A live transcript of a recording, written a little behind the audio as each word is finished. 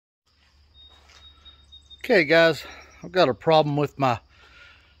Okay guys, I've got a problem with my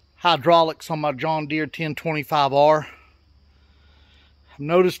hydraulics on my John Deere 1025r. I've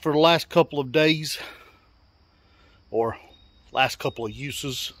noticed for the last couple of days, or last couple of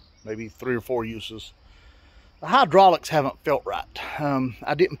uses, maybe 3 or 4 uses, the hydraulics haven't felt right.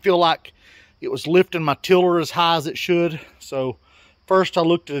 I didn't feel like it was lifting my tiller as high as it should. So first I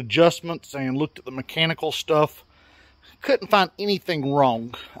looked at adjustments and looked at the mechanical stuff. Couldn't find anything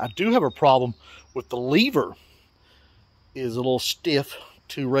wrong. I do have a problem with the lever is a little stiff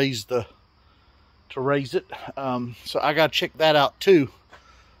to raise it. So I got to check that out too.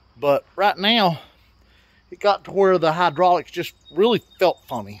 But right now it got to where the hydraulics just really felt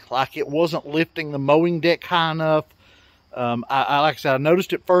funny, like it wasn't lifting the mowing deck high enough. Like I said, I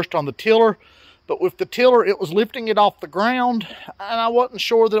noticed it first on the tiller, but with the tiller it was lifting it off the ground, and I wasn't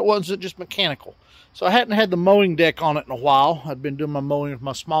sure that it wasn't just mechanical. So I hadn't had the mowing deck on it in a while. I'd been doing my mowing with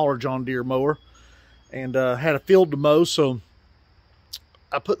my smaller John Deere mower, and had a field to mow, so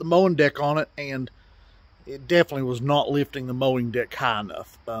I put the mowing deck on it, and it definitely was not lifting the mowing deck high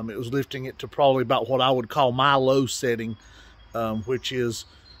enough. It was lifting it to probably about what I would call my low setting, which is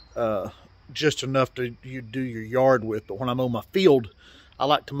just enough to do your yard with. But when I mow my field, I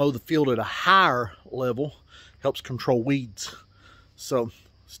like to mow the field at a higher level. Helps control weeds. So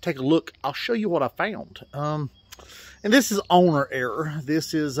let's take a look. I'll show you what I found. And this is owner error.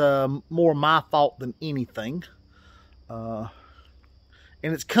 This is more my fault than anything. And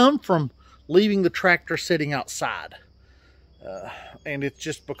it's come from leaving the tractor sitting outside. And it's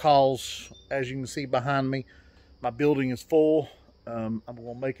just because, as you can see behind me, my building is full. I'm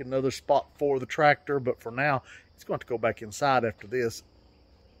going to make another spot for the tractor, but for now, it's going to go back inside after this.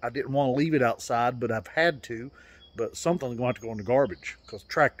 I didn't want to leave it outside, but I've had to. But something's going to have to go in the garbage, because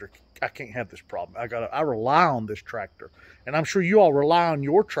tractor, I can't have this problem. I rely on this tractor, and I'm sure you all rely on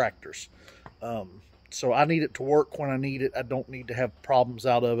your tractors. So I need it to work when I need it. I don't need to have problems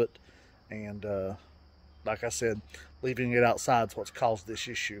out of it. And like I said, leaving it outside is what's caused this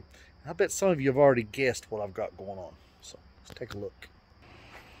issue. I bet some of you have already guessed what I've got going on. So let's take a look.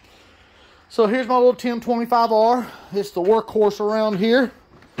 So here's my little 1025R. It's the workhorse around here.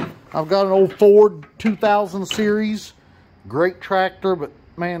 I've got an old Ford 2000 series. Great tractor, but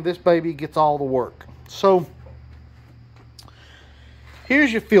man, this baby gets all the work. So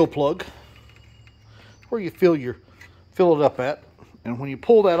here's your fill plug, where you fill it up at. And when you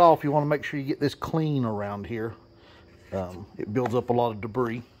pull that off, you want to make sure you get this clean around here. It builds up a lot of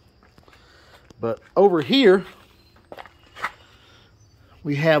debris. But over here,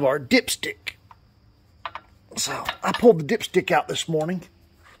 we have our dipstick. So I pulled the dipstick out this morning.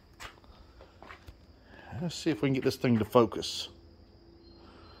 Let's see if we can get this thing to focus.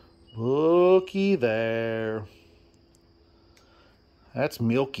 Looky there. That's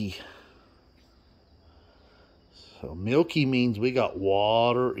milky. So milky means we got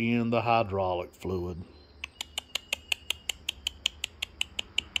water in the hydraulic fluid.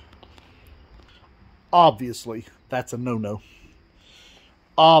 Obviously, that's a no-no.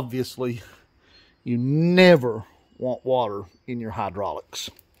 Obviously, you never want water in your hydraulics.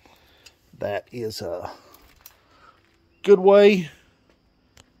 That is a good way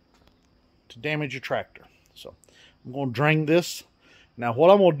to damage your tractor. So I'm going to drain this. Now what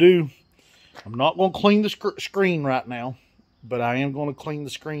I'm going to do, I'm not going to clean the screen right now, but I am going to clean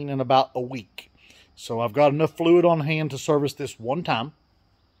the screen in about a week. So I've got enough fluid on hand to service this one time.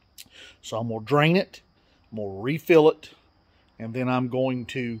 So I'm going to drain it, I'm going to refill it, and then I'm going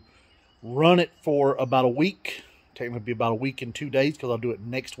to run it for about a week. Technically be about a week and 2 days, because I'll do it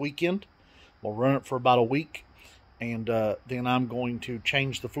next weekend. We'll run it for about a week, and then I'm going to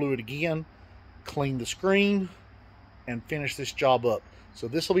change the fluid again, clean the screen, and finish this job up. So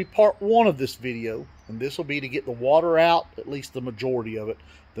this will be part 1 of this video, and this will be to get the water out, at least the majority of it.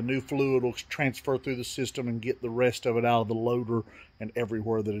 The new fluid will transfer through the system and get the rest of it out of the loader and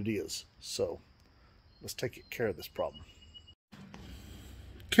everywhere that it is. So let's take care of this problem.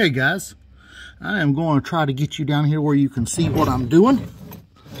 Okay guys, I am going to try to get you down here where you can see what I'm doing.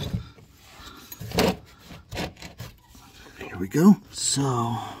 Here we go. So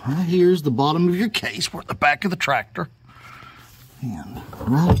right here's the bottom of your case. We're at the back of the tractor. And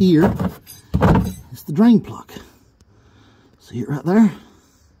right here is the drain plug. See it right there?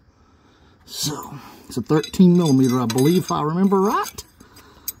 So it's a 13 millimeter, I believe, if I remember right.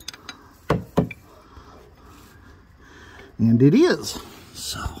 And it is.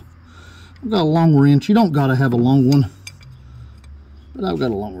 So I've got a long wrench. You don't got to have a long one, but I've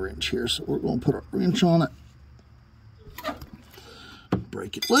got a long wrench here. So we're going to put our wrench on it.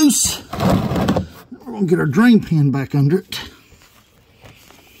 Break it loose. We're going to get our drain pin back under it.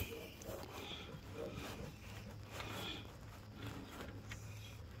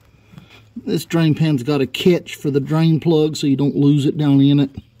 This drain pan's got a catch for the drain plug so you don't lose it down in it.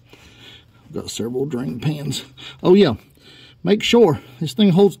 I've got several drain pans. Oh yeah, make sure this thing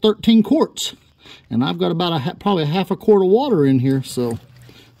holds 13 quarts. And I've got about probably half a quart of water in here. So,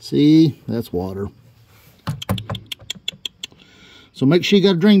 see, that's water. So make sure you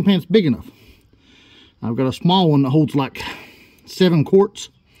got a drain pan that's big enough. I've got a small one that holds like 7 quarts,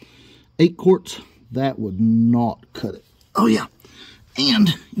 8 quarts. That would not cut it. Oh yeah, and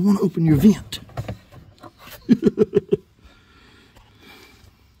you want to open your vent.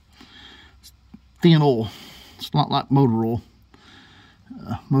 Thin oil. It's not like motor oil.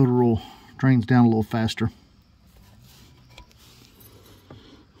 Motor oil drains down a little faster.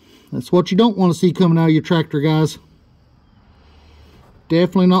 That's what you don't want to see coming out of your tractor, guys.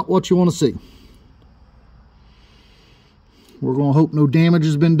 Definitely not what you want to see. We're going to hope no damage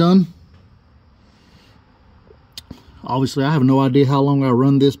has been done. Obviously, I have no idea how long I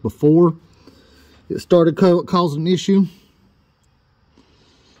run this before it started causing an issue.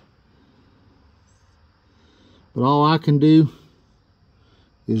 But all I can do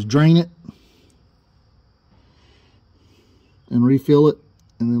is drain it and refill it.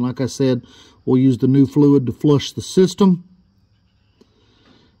 And then, like I said, we'll use the new fluid to flush the system.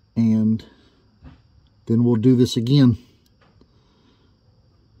 And then we'll do this again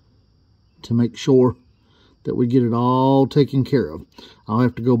to make sure that we get it all taken care of. I'll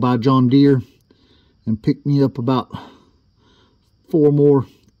have to go buy John Deere and pick me up about 4 more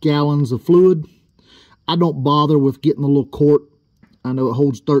gallons of fluid. I don't bother with getting a little quart. I know it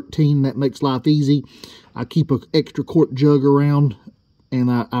holds 13. That makes life easy. I keep an extra quart jug around, and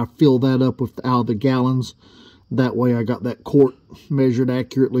I fill that up with out of the gallons. That way I got that quart measured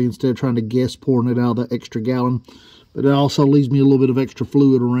accurately instead of trying to guess pouring it out of that extra gallon. But it also leaves me a little bit of extra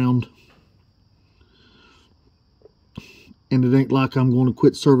fluid around. And it ain't like I'm going to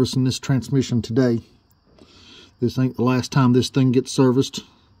quit servicing this transmission today. This ain't the last time this thing gets serviced.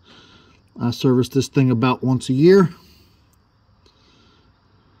 I service this thing about once a year.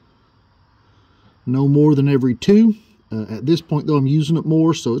 No more than every 2. At this point, though, I'm using it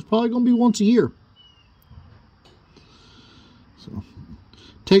more, so it's probably going to be once a year. So,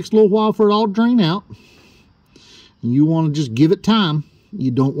 takes a little while for it all to drain out. And you want to just give it time.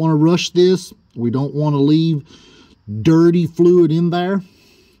 You don't want to rush this. We don't want to leave dirty fluid in there.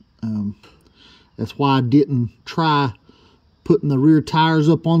 That's why I didn't try putting the rear tires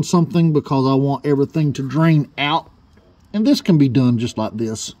up on something, because I want everything to drain out. And this can be done just like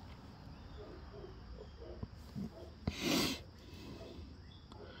this.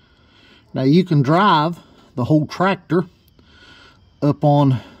 Now you can drive the whole tractor up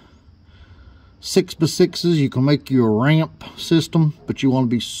on 6x6s. You can make you a ramp system, but you want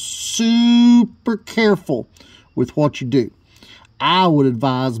to be super careful with what you do. I would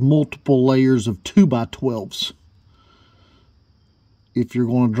advise multiple layers of 2x12s if you're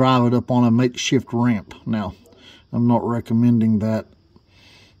going to drive it up on a makeshift ramp. Now, I'm not recommending that,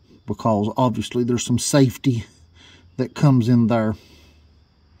 because obviously there's some safety that comes in there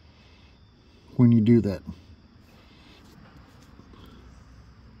when you do that.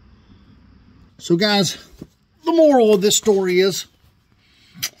 So guys, the moral of this story is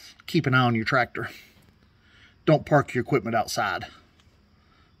keep an eye on your tractor. Don't park your equipment outside.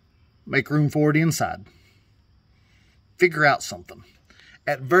 Make room for it inside. Figure out something.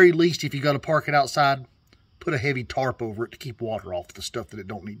 At very least, if you got to park it outside, put a heavy tarp over it to keep water off the stuff that it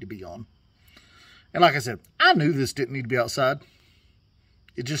don't need to be on. And like I said, I knew this didn't need to be outside.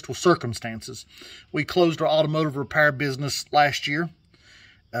 It just was circumstances. We closed our automotive repair business last year.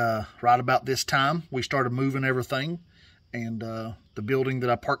 Right about this time, we started moving everything. And the building that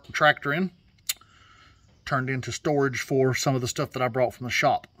I parked the tractor in turned into storage for some of the stuff that I brought from the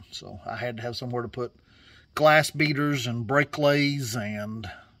shop. So I had to have somewhere to put glass beaters and brake lays and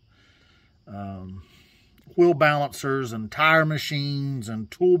wheel balancers and tire machines and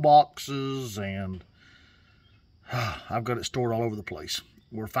toolboxes, and I've got it stored all over the place.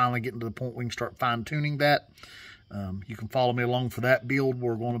 We're finally getting to the point we can start fine-tuning that. You can follow me along for that build.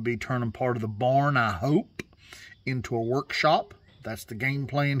 We're going to be turning part of the barn, I hope, into a workshop. That's the game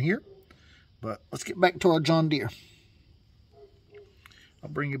plan here. But let's get back to our John Deere. I'll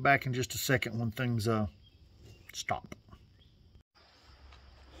bring you back in just a second when things stop.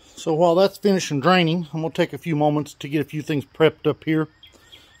 So while that's finishing draining, I'm going to take a few moments to get a few things prepped up here.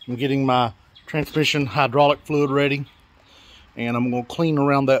 I'm getting my transmission hydraulic fluid ready. And I'm going to clean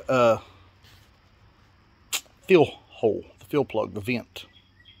around that fill hole, the fill plug, the vent.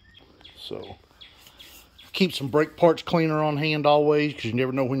 So keep some brake parts cleaner on hand always, because you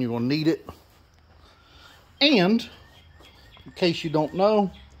never know when you're going to need it. And in case you don't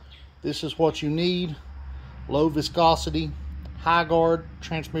know, this is what you need. Low viscosity, high guard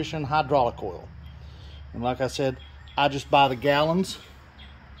transmission hydraulic oil. And like I said, I just buy the gallons.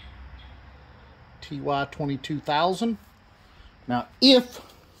 TY 22,000. Now, if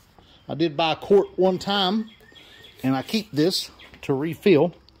I did buy a quart one time, and I keep this to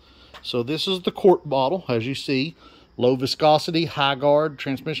refill. So this is the quart bottle, as you see. Low viscosity, high guard,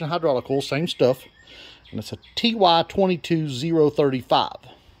 transmission hydraulic oil, same stuff. And it's a TY 22035.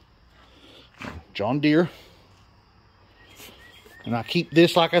 John Deere. And I keep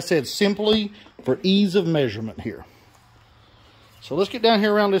this, like I said, simply for ease of measurement here. So let's get down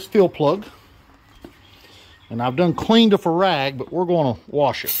here around this fill plug. And I've done cleaned off a rag, but we're going to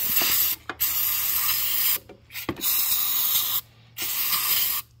wash it.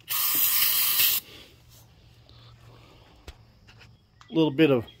 A little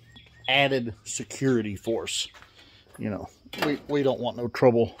bit of added security force. You know, we don't want no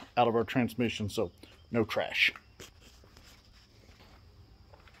trouble out of our transmission, so no trash.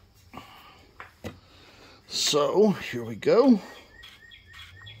 So here we go.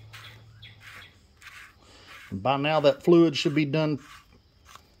 And by now that fluid should be done.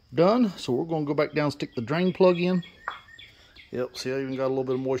 So we're going to go back down and stick the drain plug in. Yep, see, I even got a little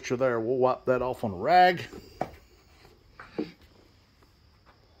bit of moisture there. We'll wipe that off on a rag.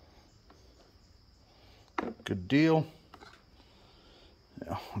 Good deal.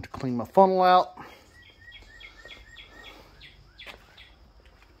 Yeah, I want to clean my funnel out.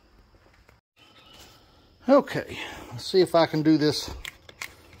 Okay, let's see if I can do this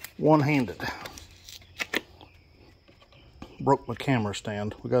one-handed. Broke my camera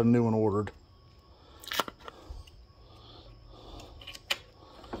stand. We got a new one ordered.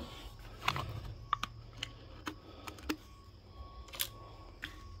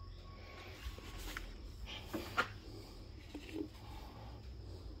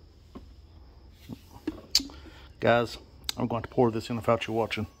 Guys, I'm going to pour this in without you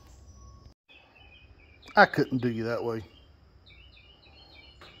watching. I couldn't do you that way.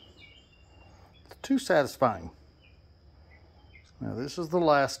 It's too satisfying. Now this is the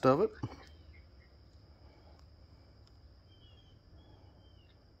last of it.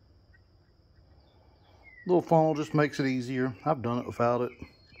 Little funnel just makes it easier. I've done it without it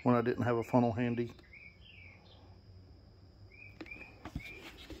when I didn't have a funnel handy.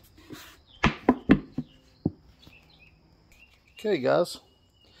 Okay guys,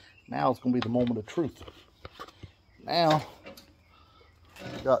 now it's going to be the moment of truth. Now,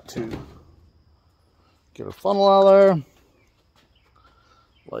 I've got to get our funnel out of there,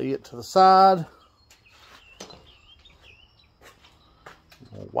 lay it to the side,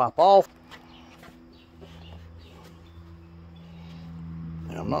 wipe off.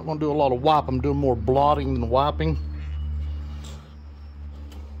 Now, I'm not going to do a lot of wipe, I'm doing more blotting than wiping.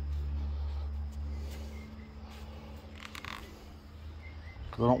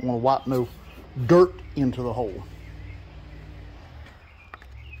 I don't want to wipe no dirt into the hole.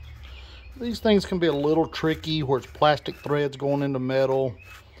 These things can be a little tricky where it's plastic threads going into metal,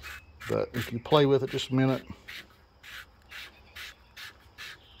 but if you play with it just a minute.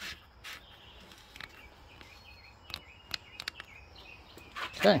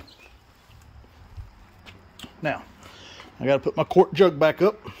 Okay. Now, I got to put my quart jug back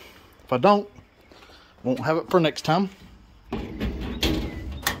up. If I don't, won't have it for next time.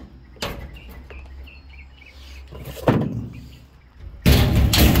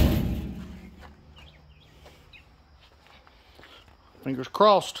 Fingers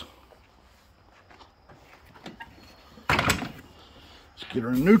crossed. Let's get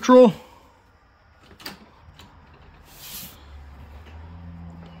her in neutral.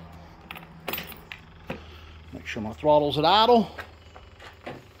 Make sure my throttle's at idle.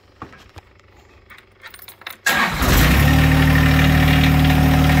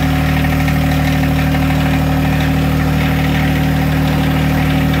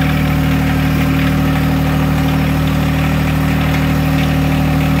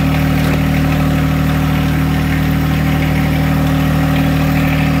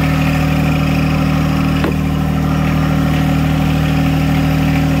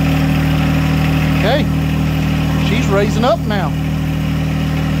 Raising up now.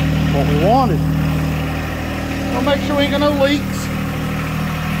 What we wanted. We'll make sure we ain't got no leaks.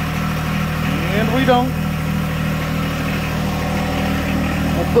 And we don't.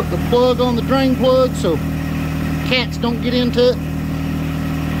 I'll put the plug on the drain plug so cats don't get into it.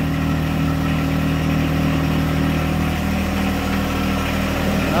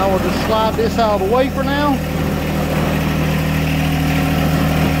 Now we'll just slide this out of the way for now.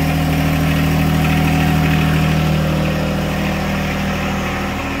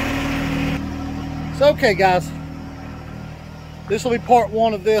 Okay guys, this will be part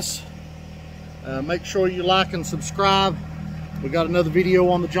 1 of this. Make sure you like and subscribe. We got another video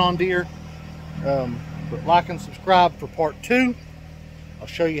on the John Deere, but like and subscribe for part 2. I'll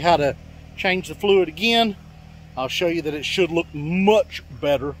show you how to change the fluid again. I'll show you that it should look much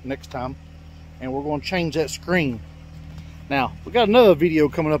better next time, and we're going to change that screen. Now we got another video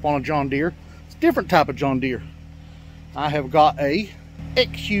coming up on a John Deere. It's a different type of John Deere. I have got a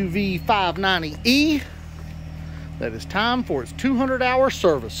XUV 590E that is time for its 200-hour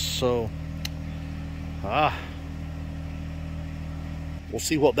service. So we'll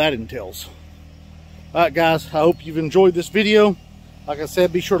see what that entails. All right guys, I hope you've enjoyed this video. Like I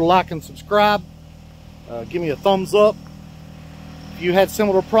said, be sure to like and subscribe. Give me a thumbs up. If you had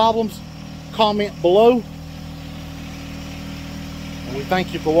similar problems, comment below. And we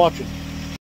thank you for watching.